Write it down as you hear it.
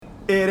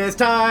It is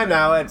time,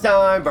 now it's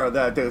time for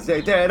the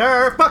Tuesday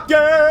Titter. Fuck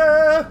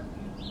yeah!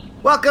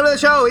 Welcome to the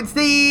show, it's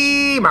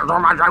the...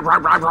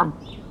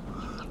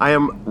 I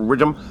am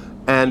Ridgem,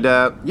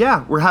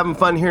 and we're having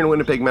fun here in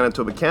Winnipeg,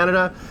 Manitoba,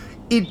 Canada.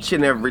 Each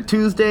and every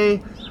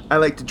Tuesday, I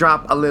like to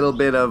drop a little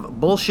bit of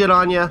bullshit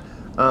on you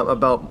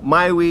about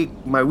my week,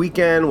 my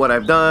weekend, what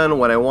I've done,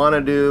 what I want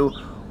to do,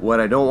 what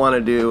I don't want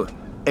to do,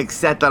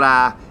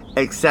 etc.,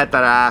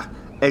 etc.,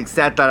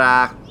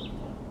 etc.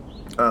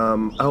 I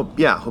hope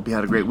you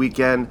had a great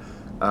weekend.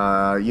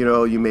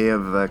 You may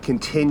have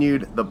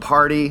continued the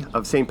party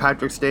of St.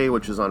 Patrick's Day,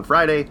 which was on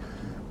Friday,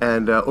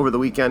 and over the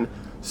weekend.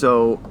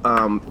 So,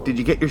 did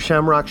you get your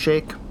Shamrock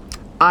Shake?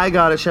 I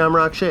got a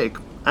Shamrock Shake,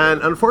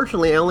 and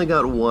unfortunately, I only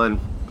got one.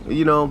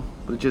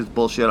 Which is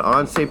bullshit.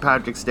 On St.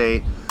 Patrick's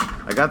Day,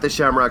 I got the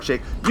Shamrock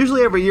Shake.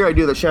 Usually every year I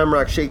do the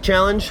Shamrock Shake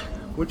Challenge,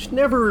 which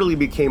never really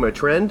became a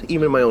trend,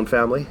 even in my own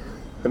family,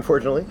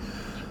 unfortunately.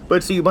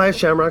 But so you buy a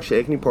Shamrock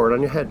Shake and you pour it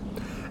on your head.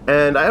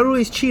 And I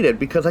always cheated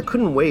because I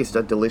couldn't waste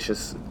that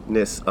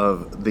deliciousness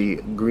of the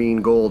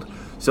green gold.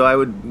 So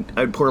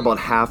I'd pour about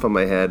half on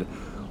my head,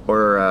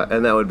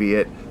 and that would be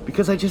it.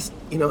 Because I just,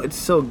 it's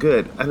so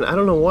good. And I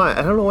don't know why.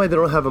 I don't know why they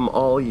don't have them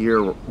all year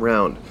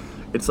round.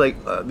 It's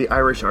like the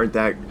Irish aren't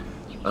that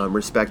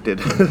respected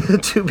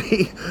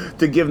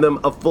to give them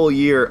a full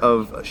year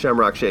of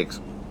Shamrock Shakes.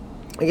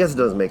 I guess it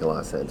doesn't make a lot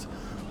of sense.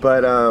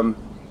 But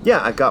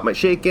I got my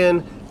shake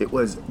in. It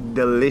was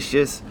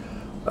delicious.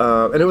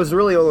 And it was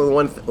really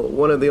only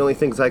one of the only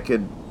things I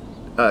could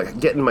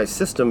get in my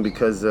system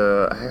because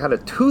I had a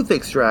tooth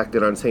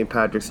extracted on St.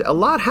 Patrick's Day. A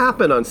lot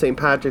happened on St.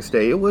 Patrick's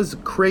Day. It was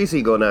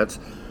crazy go nuts.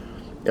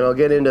 And I'll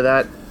get into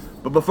that.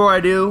 But before I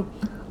do,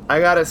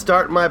 I got to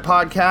start my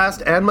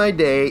podcast and my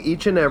day,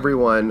 each and every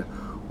one,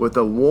 with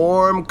a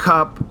warm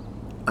cup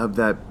of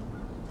that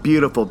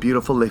beautiful,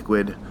 beautiful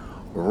liquid,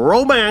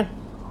 Roman.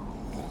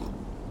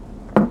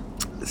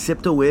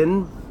 Sip to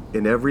win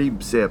in every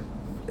sip.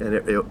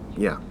 And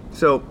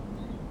So,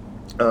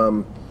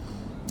 and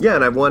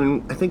I've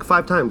won, I think,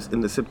 5 times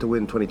in the Sip to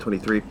Win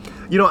 2023.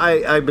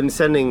 I've been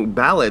sending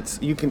ballots.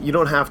 You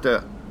don't have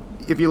to,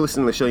 if you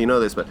listen to the show, you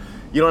know this, but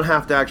you don't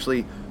have to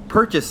actually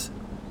purchase.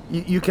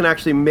 You can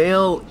actually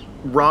mail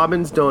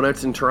Robin's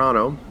Donuts in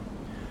Toronto,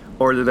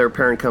 or their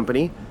parent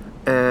company,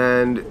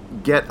 and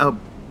get I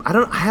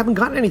haven't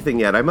gotten anything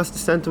yet. I must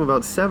have sent them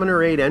about 7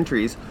 or 8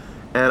 entries,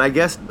 and I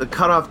guess the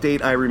cutoff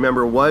date I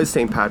remember was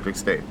St.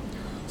 Patrick's Day.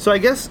 So I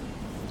guess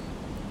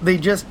they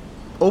just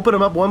open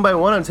them up one by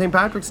one on St.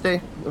 Patrick's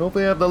Day. And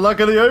hopefully I have the luck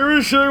of the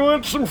Irish. I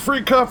want some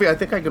free coffee. I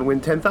think I could win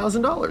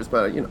 $10,000,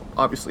 but,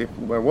 obviously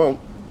I won't.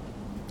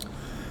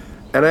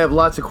 And I have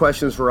lots of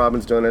questions for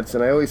Robin's Donuts,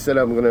 and I always said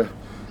I'm going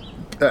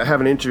to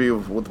have an interview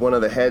with one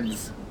of the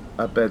heads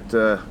up at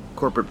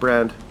corporate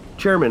brand,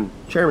 chairman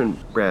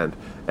brand.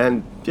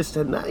 And just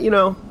said,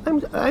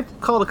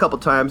 I've called a couple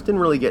times, didn't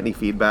really get any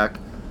feedback.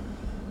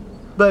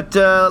 But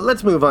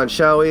let's move on,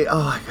 shall we?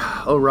 Oh, my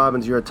God. Oh,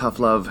 Robbins, you're a tough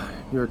love.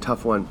 You're a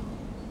tough one.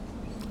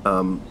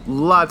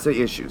 Lots of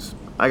issues.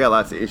 I got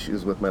lots of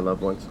issues with my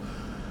loved ones.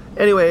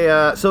 Anyway,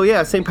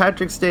 St.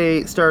 Patrick's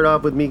Day started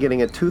off with me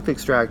getting a tooth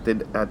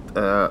extracted at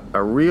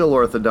a real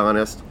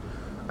orthodontist.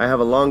 I have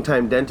a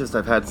long-time dentist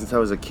I've had since I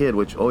was a kid,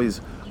 which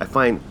always I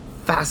find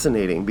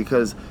fascinating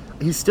because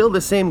he's still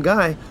the same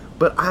guy,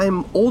 but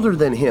I'm older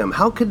than him.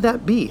 How could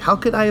that be? How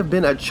could I have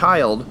been a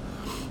child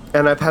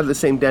and I've had the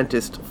same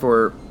dentist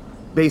for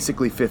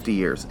basically 50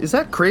 years? Is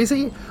that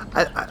crazy?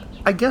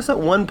 I guess at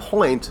one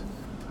point,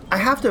 I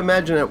have to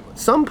imagine at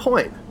some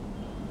point,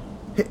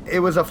 it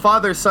was a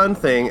father-son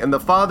thing, and the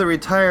father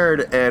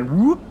retired, and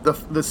whoop,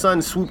 the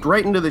son swooped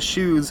right into the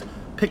shoes,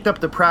 picked up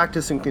the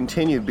practice, and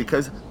continued,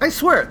 because I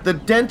swear, the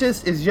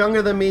dentist is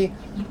younger than me,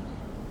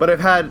 but I've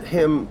had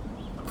him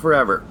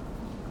forever.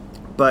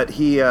 But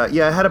he, I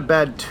had a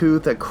bad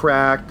tooth that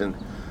cracked, and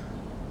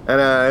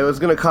it was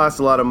going to cost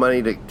a lot of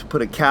money to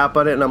put a cap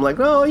on it, and I'm like,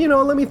 oh,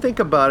 let me think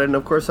about it, and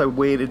of course I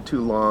waited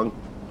too long.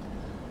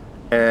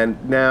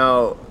 And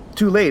now,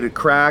 too late, it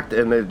cracked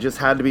and it just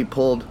had to be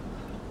pulled.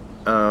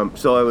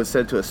 So I was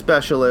sent to a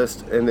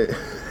specialist in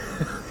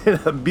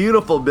a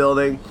beautiful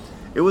building.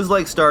 It was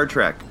like Star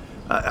Trek.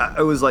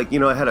 It was like,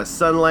 it had a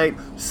sunlight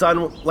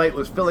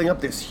was filling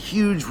up this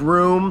huge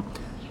room.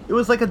 It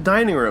was like a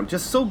dining room,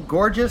 just so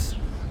gorgeous.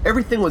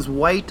 Everything was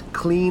white,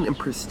 clean, and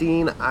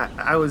pristine.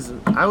 I was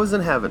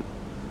in heaven.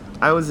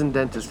 I was in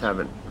dentist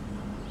heaven.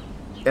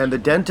 And the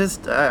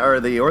dentist, or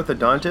the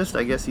orthodontist,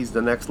 I guess he's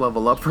the next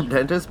level up from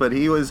dentist, but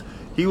he was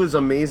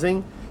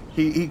amazing.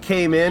 He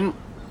came in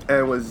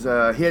and was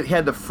he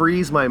had to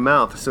freeze my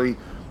mouth. So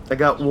I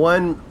got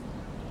one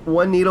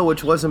needle,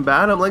 which wasn't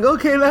bad. I'm like,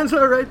 okay, that's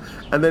all right.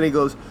 And then he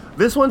goes,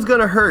 this one's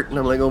gonna hurt. And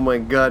I'm like, oh my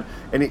God.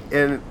 And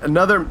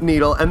another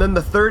needle, and then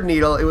the third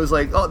needle, it was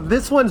like, oh,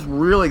 this one's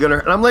really gonna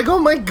hurt. And I'm like, oh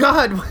my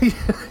God.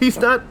 He's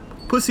not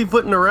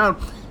pussyfooting around.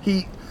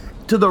 He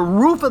to the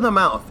roof of the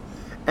mouth,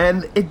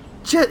 and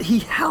he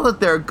held it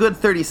there a good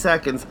 30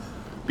 seconds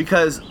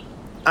because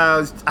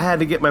I had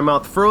to get my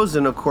mouth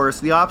frozen, of course.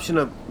 The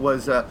option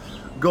was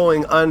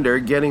going under,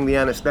 getting the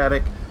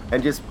anesthetic,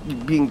 and just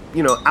being,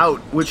 out,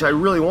 which I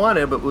really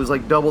wanted, but was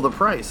like double the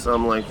price. So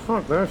I'm like,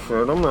 fuck that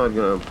shit.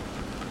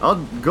 I'll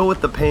go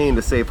with the pain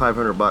to save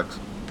 $500,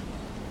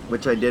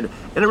 which I did,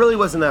 and it really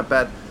wasn't that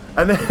bad.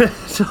 And then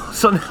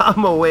so now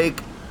I'm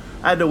awake.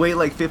 I had to wait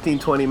like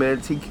 15-20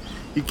 minutes. He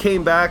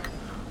came back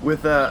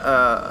with his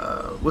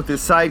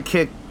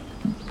sidekick,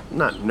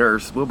 not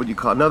nurse, what would you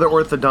call it? Another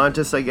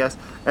orthodontist, I guess.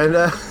 And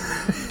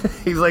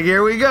he's like,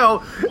 here we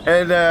go.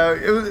 And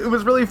it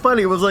was really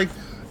funny. It was like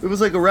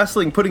a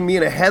wrestling, putting me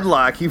in a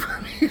headlock. He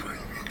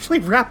actually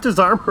wrapped his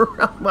arm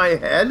around my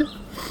head,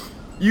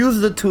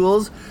 used the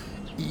tools,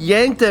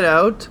 yanked it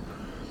out,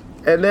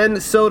 and then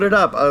sewed it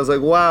up. I was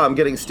like, wow, I'm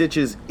getting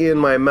stitches in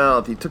my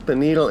mouth. He took the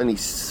needle and he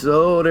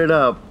sewed it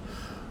up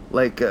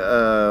like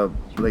a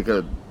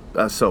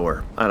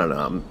sewer. I don't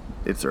know.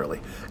 It's early.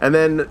 And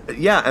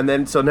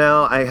then, so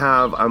now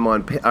I'm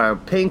on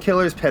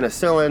painkillers,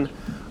 penicillin.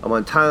 I'm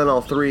on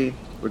Tylenol 3,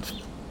 which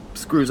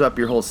screws up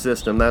your whole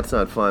system. That's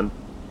not fun.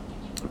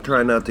 I'm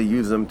trying not to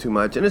use them too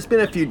much. And it's been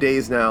a few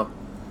days now.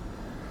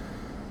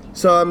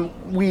 So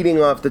I'm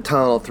weeding off the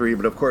Tylenol 3,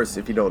 but of course,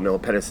 if you don't know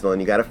penicillin,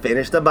 you got to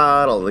finish the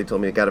bottle. They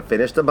told me you got to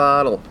finish the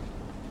bottle.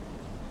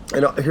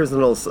 And here's a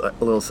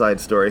little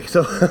side story.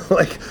 So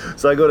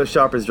I go to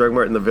Shoppers Drug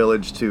Mart in the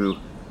Village to,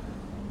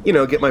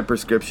 get my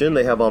prescription.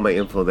 They have all my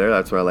info there.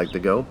 That's where I like to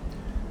go.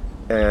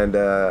 And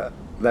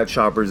that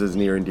Shoppers is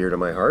near and dear to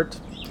my heart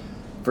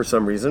for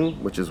some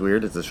reason, which is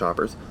weird. It's a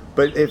Shoppers.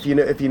 But if you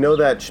know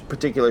that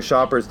particular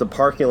Shoppers, the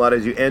parking lot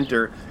as you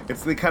enter,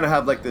 they kind of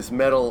have like this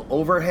metal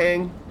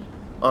overhang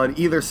on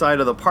either side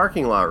of the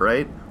parking lot,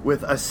 right?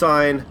 With a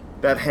sign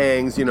that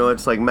hangs,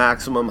 it's like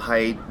maximum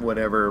height,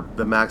 whatever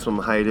the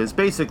maximum height is.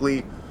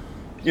 Basically,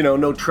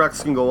 no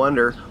trucks can go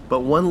under,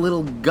 but one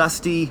little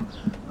gusty,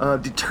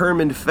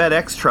 determined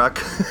FedEx truck.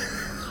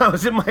 I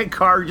was in my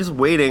car just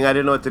waiting. I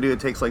didn't know what to do. It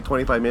takes like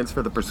 25 minutes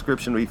for the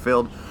prescription to be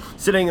filled.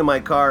 Sitting in my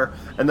car,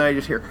 and then I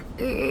just hear,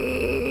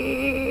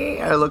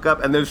 I look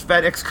up, and there's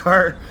FedEx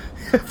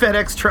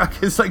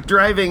truck is like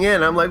driving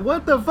in. I'm like,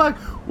 what the fuck?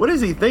 What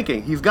is he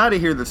thinking? He's got to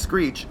hear the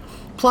screech.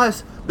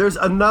 Plus, there's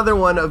another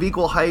one of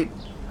equal height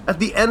at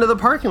the end of the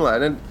parking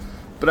lot.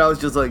 But I was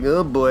just like,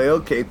 oh boy,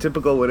 okay,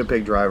 typical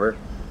Winnipeg driver.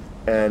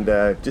 And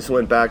just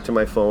went back to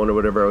my phone or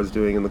whatever I was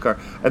doing in the car.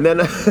 And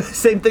then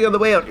same thing on the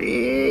way out.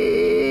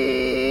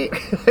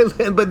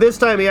 But this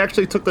time he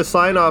actually took the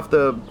sign off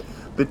the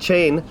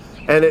chain,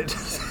 and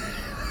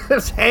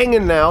it's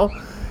hanging now.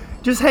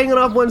 Just hanging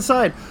off one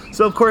side.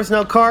 So of course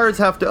now cars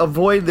have to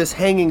avoid this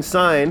hanging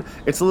sign.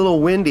 It's a little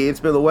windy.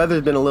 The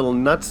weather's been a little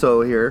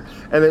nutso here.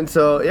 And then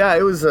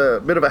it was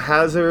a bit of a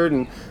hazard.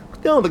 And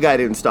the guy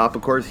didn't stop.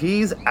 Of course,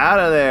 he's out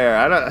of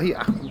there.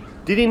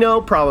 Did he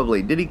know?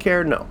 Probably. Did he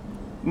care? No.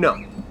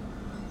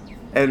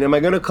 And am I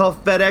going to call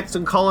FedEx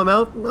and call him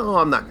out? No,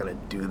 I'm not going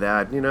to do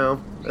that.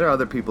 There are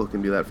other people who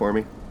can do that for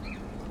me.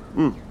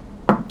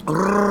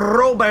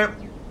 Robert.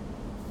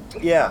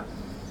 Yeah.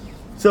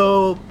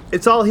 So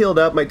it's all healed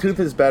up. My tooth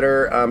is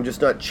better. I'm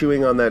just not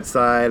chewing on that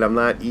side. I'm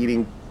not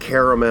eating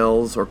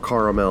caramels,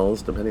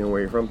 depending on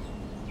where you're from.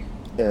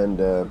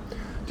 And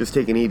just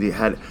taking it easy.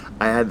 I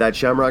had that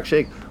Shamrock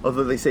Shake.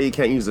 Although they say you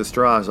can't use the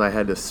straws, I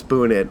had to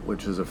spoon it,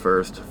 which was a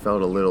first.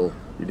 Felt a little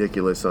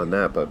ridiculous on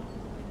that, but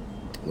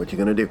what you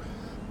gonna do?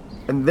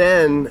 And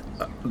then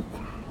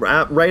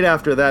right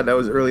after that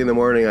was early in the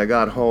morning, I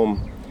got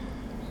home.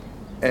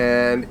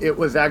 And it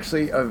was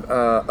actually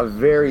a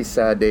very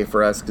sad day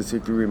for us, because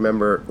if you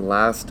remember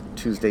last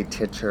Tuesday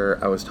Titter,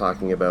 I was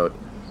talking about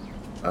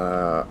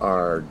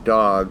our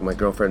dog, my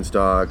girlfriend's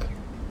dog,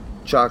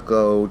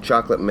 Choco,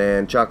 Chocolate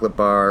Man, Chocolate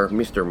Bar,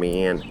 Mr.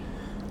 Man.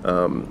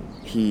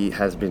 He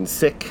has been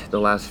sick the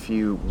last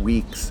few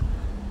weeks,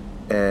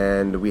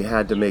 and we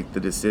had to make the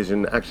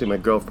decision. Actually,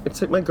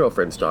 it's my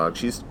girlfriend's dog.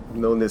 She's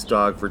known this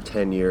dog for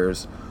 10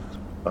 years.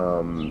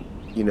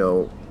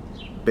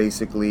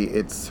 Basically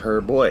it's her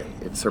boy,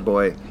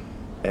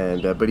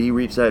 and but he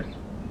reached that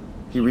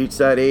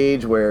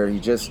age where he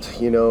just,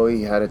 he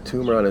had a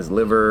tumor on his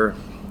liver,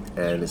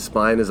 and his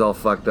spine is all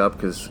fucked up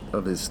because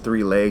of his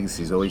 3 legs.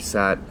 He's always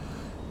sat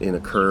in a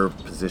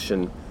curved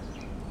position.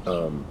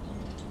 And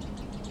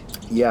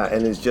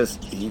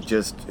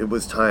it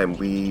was time.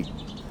 We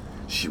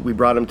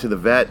brought him to the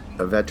vet,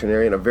 a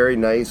veterinarian, a very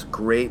nice,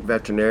 great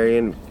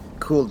veterinarian,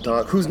 cool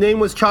dog, whose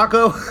name was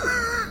Choco.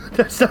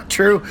 That's not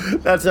true.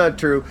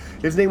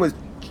 His name was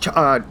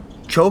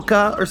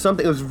Choka or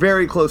something. It was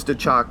very close to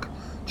Chokes,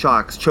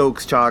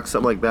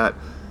 something like that.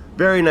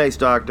 Very nice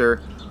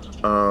doctor.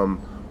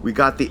 We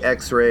got the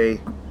x-ray,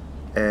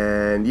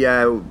 and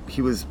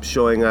he was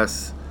showing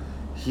us.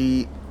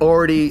 He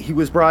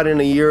was brought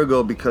in a year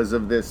ago because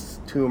of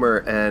this tumor,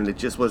 and it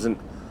just wasn't.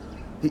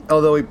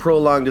 Although he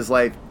prolonged his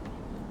life,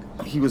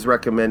 he was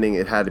recommending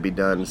it had to be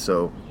done.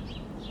 So.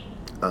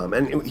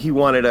 And he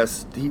wanted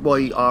us. He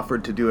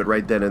offered to do it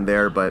right then and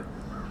there, but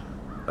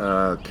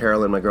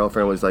Carolyn, my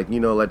girlfriend, was like,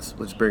 let's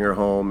bring her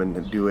home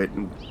and do it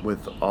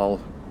with all,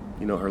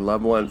 her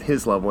loved one,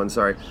 his loved one.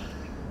 Sorry,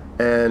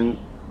 and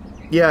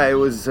it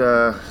was.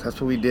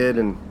 That's what we did,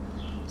 and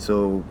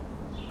so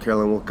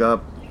Carolyn woke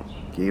up,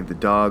 gave the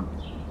dog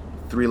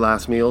 3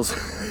 last meals.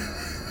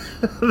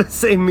 The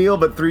same meal,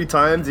 but 3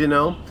 times,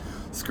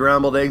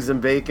 Scrambled eggs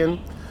and bacon.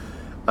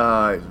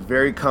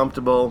 Very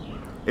comfortable.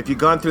 If you've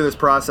gone through this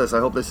process, I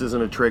hope this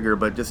isn't a trigger,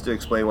 but just to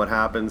explain what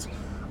happens.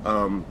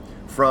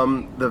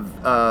 From the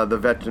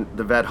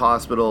vet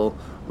hospital,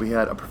 we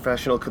had a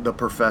professional. The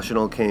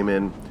professional came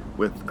in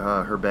with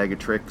her bag of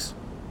tricks,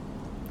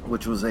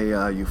 which was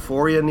a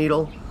euphoria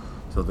needle,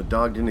 so the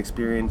dog didn't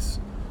experience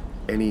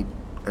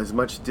as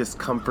much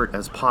discomfort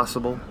as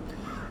possible,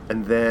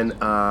 and then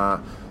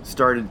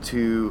started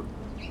to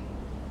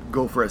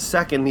go for a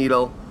second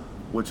needle,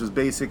 which was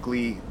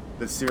basically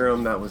the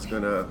serum that was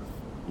gonna,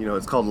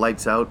 it's called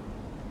Lights Out.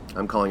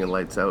 I'm calling it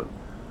Lights Out.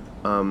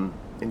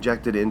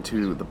 Injected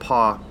into the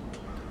paw,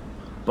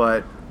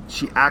 but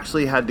she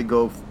actually had to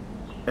go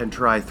and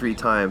try 3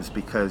 times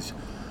because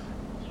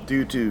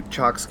due to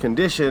Chalk's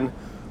condition,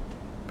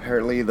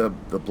 apparently the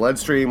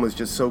bloodstream was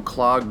just so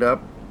clogged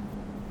up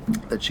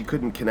that she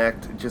couldn't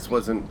connect. It just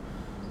wasn't.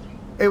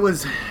 It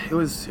was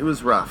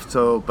rough.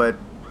 So, but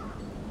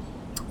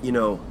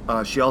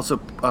she also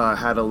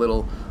had a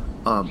little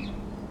I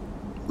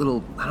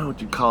don't know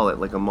what you'd call it,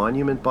 like a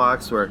monument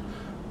box where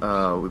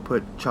we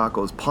put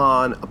Chaco's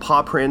paw on, a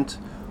paw print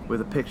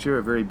with a picture,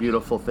 a very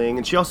beautiful thing.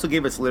 And she also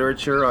gave us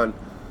literature on,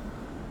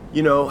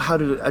 how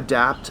to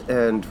adapt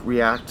and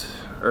react,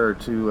 or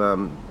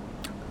to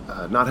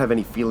not have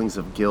any feelings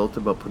of guilt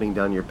about putting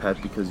down your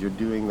pet because you're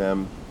doing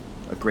them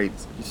a great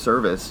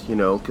service,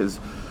 because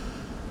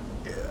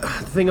the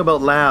thing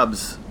about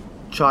labs,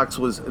 Chalk's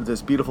was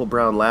this beautiful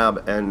brown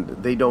lab, and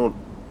they don't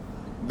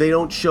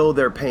show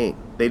their pain.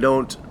 They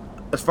don't,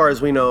 as far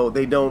as we know,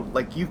 they don't,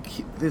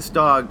 this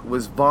dog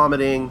was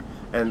vomiting,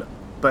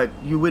 but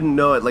you wouldn't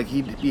know it. Like,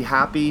 he'd be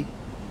happy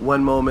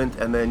one moment,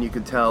 and then you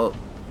could tell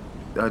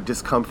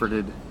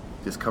discomforted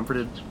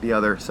the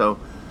other. So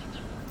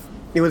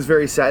it was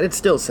very sad. It's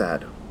still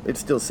sad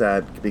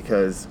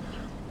because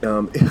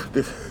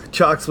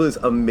Chalks was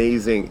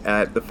amazing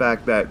at the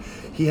fact that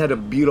he had a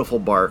beautiful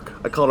bark.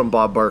 I called him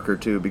Bob Barker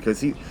too, because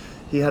he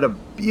had a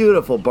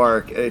beautiful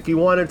bark. If he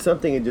wanted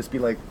something, it'd just be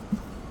like,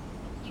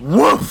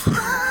 woof!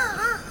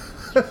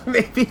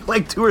 Maybe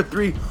like 2 or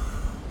 3,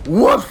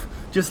 woof!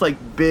 Just like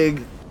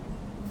big,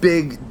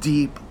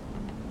 deep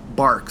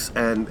barks.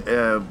 And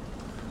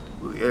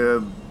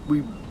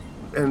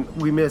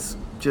we miss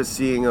just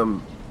seeing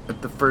him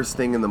at the first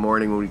thing in the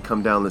morning when we'd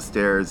come down the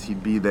stairs.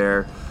 He'd be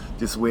there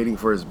just waiting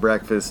for his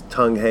breakfast,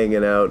 tongue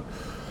hanging out,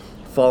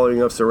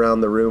 following us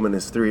around the room on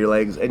his 3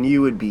 legs, and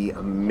you would be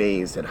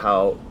amazed at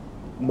how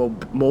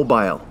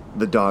mobile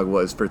the dog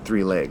was for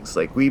 3 legs.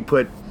 Like, we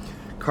put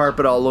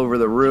carpet all over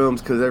the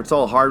rooms because it's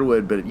all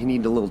hardwood, but you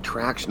need a little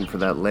traction for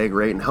that leg,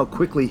 right? And how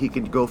quickly he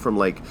could go from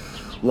like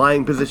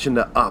lying position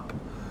to up.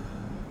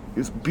 He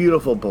was a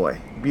beautiful boy,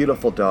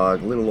 beautiful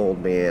dog, little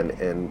old man,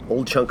 and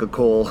old chunk of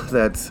coal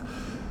that's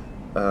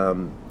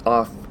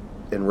off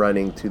and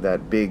running to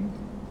that big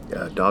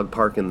dog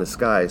park in the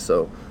sky.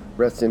 So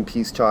rest in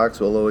peace, Chalks.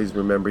 We'll always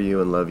remember you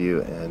and love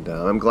you. And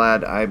I'm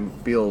glad. I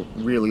feel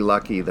really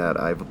lucky that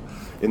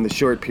in the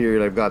short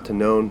period I've got to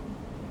know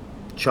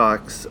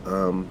Chalks,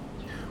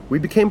 we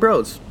became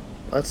bros.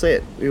 I'll say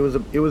it. It was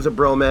a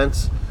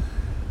bromance.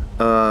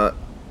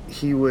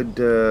 He would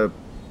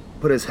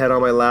put his head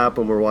on my lap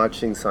when we're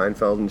watching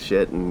Seinfeld and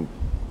shit, and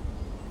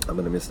I'm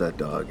gonna miss that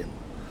dog. And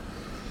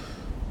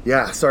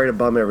yeah, sorry to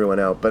bum everyone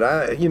out, but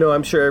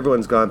I'm sure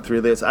everyone's gone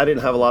through this. I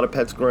didn't have a lot of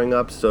pets growing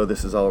up, so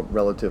this is all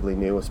relatively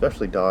new,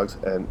 especially dogs,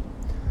 and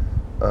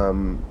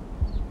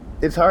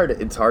it's hard.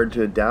 It's hard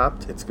to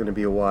adapt. It's going to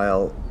be a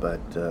while,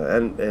 but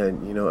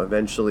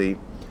eventually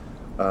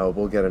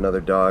we'll get another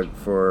dog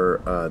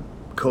for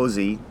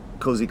Cozy.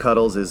 Cozy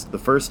Cuddles is the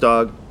first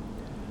dog,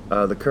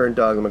 the current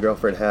dog that my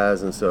girlfriend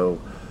has, and so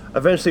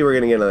eventually we're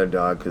going to get another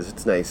dog because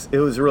it's nice. It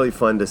was really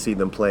fun to see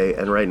them play,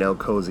 and right now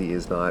Cozy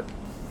is not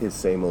his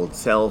same old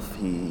self.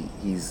 He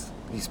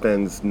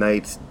spends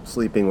nights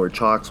sleeping where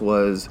Chalks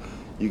was.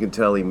 You can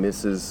tell he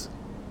misses.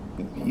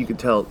 You can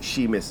tell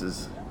she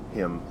misses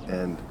him.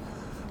 And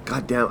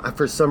goddamn,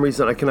 for some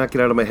reason I cannot get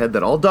out of my head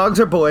that all dogs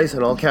are boys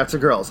and all cats are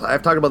girls.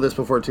 I've talked about this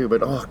before too,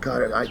 but oh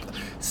god, I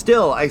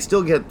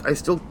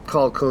still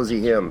call Cozy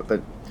him.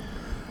 But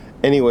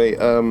anyway,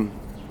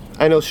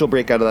 I know she'll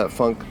break out of that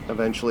funk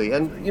eventually,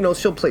 and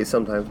she'll play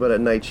sometimes. But at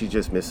night she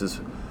just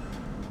misses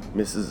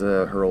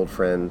her old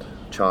friend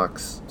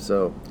Chalks.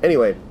 So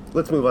anyway,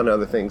 let's move on to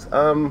other things.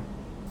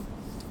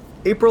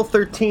 April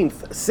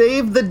 13th.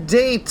 Save the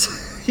date.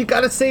 You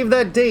gotta save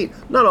that date.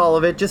 Not all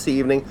of it, just the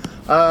evening.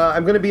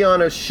 I'm gonna be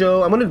on a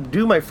show. I'm gonna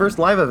do my first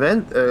live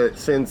event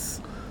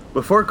since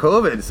before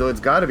COVID, so it's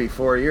gotta be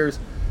 4 years.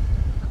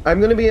 I'm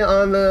gonna be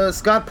on the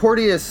Scott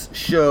Porteous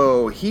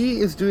show.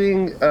 He is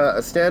doing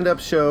a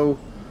stand-up show.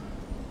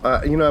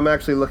 I'm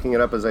actually looking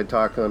it up as I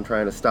talk. I'm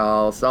trying to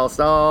stall.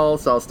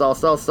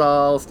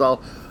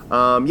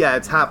 Yeah,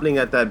 it's happening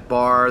at that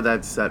bar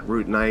that's at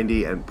Route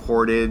 90 and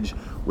Portage,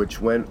 which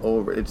went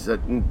over. It's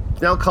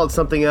now called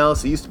something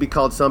else. It used to be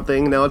called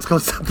something. Now it's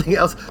called something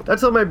else.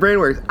 That's how my brain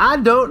works. I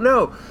don't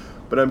know.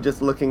 but I'm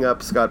just looking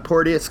up Scott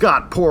Porteous.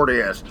 Scott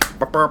Porteous.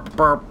 Burp, burp,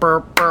 burp,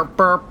 burp, burp,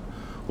 burp.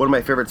 One of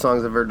my favorite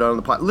songs I've ever done on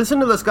the pod. Listen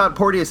to the Scott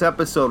Porteous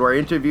episode where I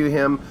interview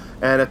him,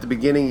 and at the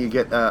beginning you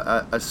get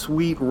a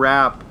sweet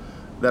rap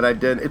that I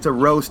did. It's a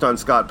roast on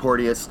Scott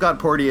Porteous. Scott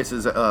Porteous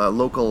is a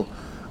local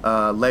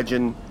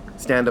legend,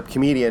 stand-up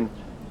comedian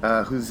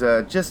who's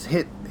just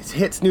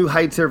hits new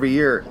heights every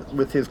year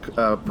with his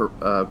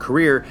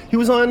career. He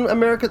was on not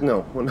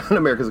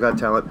America's Got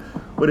Talent.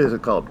 What is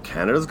it called?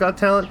 Canada's Got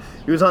Talent?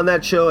 He was on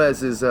that show as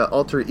his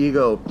alter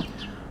ego,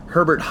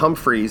 Herbert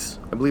Humphreys.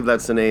 I believe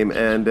that's the name.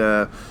 And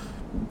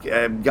he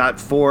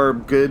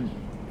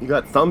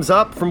got thumbs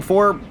up from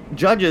 4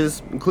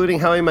 judges, including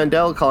Howie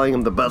Mandel, calling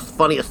him the best,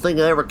 funniest thing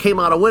that ever came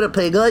out of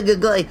Winnipeg.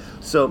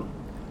 So,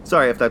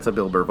 sorry if that's a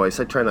Bill Burr voice.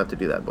 I try not to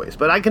do that voice.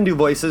 But I can do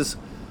voices.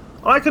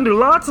 I can do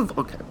lots of...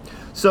 Okay.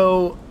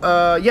 So,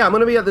 I'm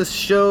going to be at this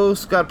show,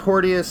 Scott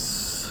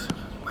Porteous.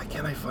 Why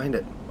can't I find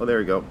it? Oh, there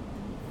we go.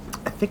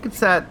 I think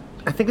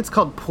it's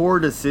called Poor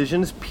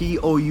Decisions,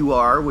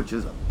 P-O-U-R, which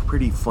is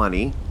pretty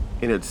funny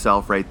in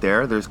itself right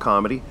there. There's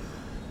comedy.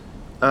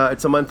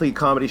 It's a monthly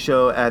comedy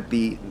show at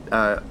the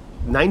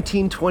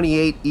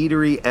 1928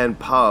 Eatery and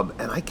Pub,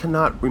 and I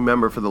cannot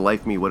remember for the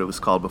life of me what it was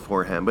called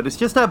beforehand, but it's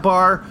just that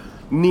bar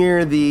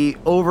near the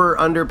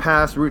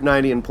underpass Route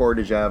 90 and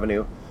Portage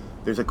Avenue.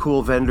 There's a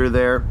cool vendor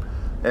there,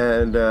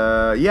 and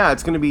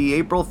it's going to be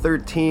April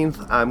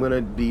 13th. I'm going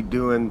to be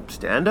doing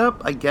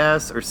stand-up, I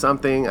guess, or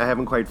something. I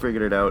haven't quite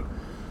figured it out,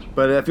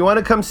 but if you want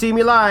to come see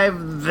me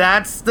live,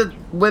 that's April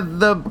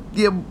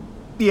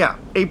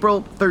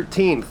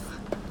 13th.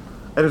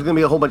 And there's going to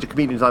be a whole bunch of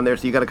comedians on there,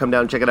 so you got to come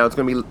down and check it out. It's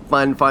going to be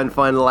fun,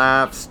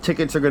 laughs.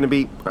 Tickets are going to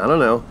be, I don't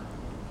know,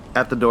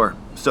 at the door.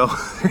 So,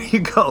 there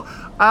you go.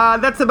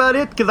 That's about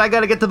it, because I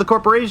got to get to the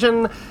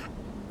corporation.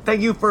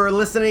 Thank you for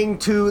listening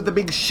to The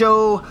Big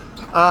Show.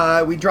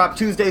 We drop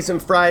Tuesdays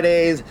and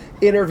Fridays,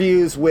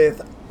 interviews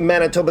with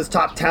Manitoba's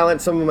top talent,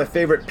 some of my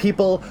favorite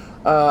people.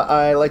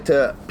 I like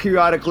to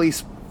periodically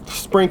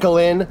sprinkle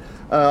in.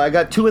 I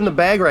got 2 in the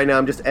bag right now.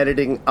 I'm just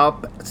editing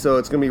up, so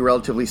it's going to be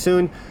relatively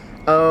soon.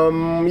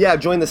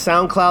 Join the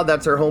SoundCloud.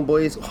 That's our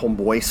homeboy.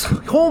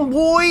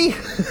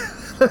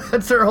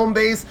 That's our home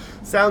base.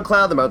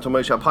 SoundCloud, the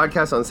Manitoba Shop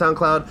podcast on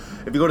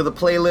SoundCloud. If you go to the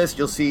playlist,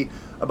 you'll see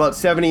about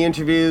 70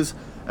 interviews,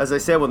 as I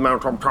said, with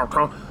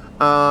Manitoba.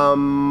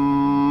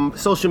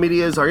 Social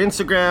medias are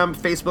Instagram,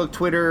 Facebook,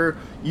 Twitter,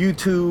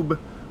 YouTube,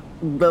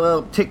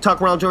 TikTok,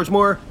 Ronald George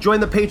Moore.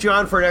 Join the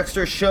Patreon for an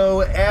extra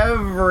show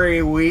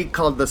every week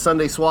called the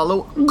Sunday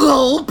Swallow.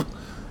 Gulp!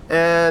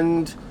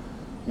 And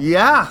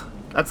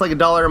that's like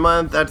 $1 a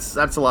month. That's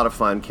a lot of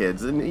fun,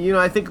 kids. And,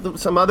 I think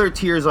some other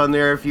tiers on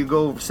there, if you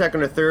go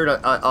second or third,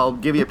 I'll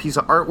give you a piece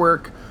of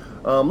artwork.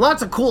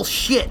 Lots of cool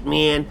shit,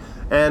 man.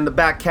 And the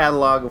back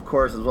catalog, of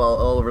course, as well,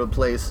 all over the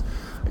place.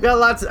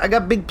 I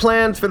got big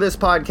plans for this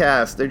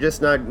podcast. They're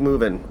just not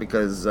moving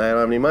because I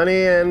don't have any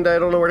money and I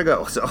don't know where to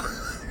go. So,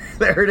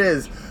 there it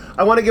is.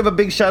 I want to give a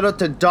big shout out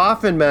to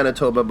Dauphin,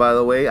 Manitoba, by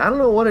the way. I don't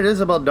know what it is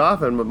about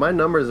Dauphin, but my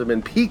numbers have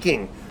been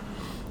peaking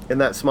in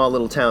that small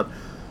little town.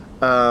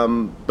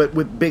 But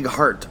with big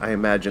heart, I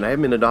imagine. I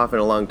haven't been to Dauphin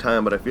in a long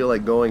time, but I feel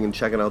like going and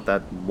checking out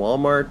that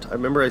Walmart. I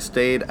remember I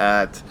stayed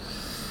at,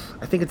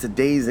 I think it's a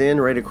Days Inn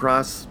right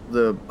across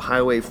the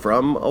highway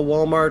from a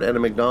Walmart and a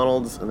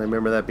McDonald's, and I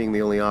remember that being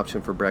the only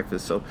option for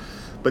breakfast.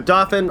 But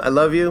Dauphin, I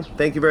love you.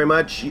 Thank you very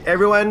much.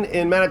 Everyone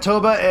in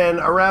Manitoba and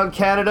around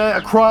Canada,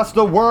 across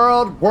the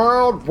world,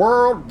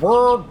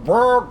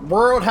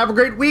 have a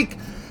great week.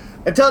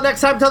 Until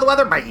next time, tell the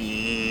weather, bye.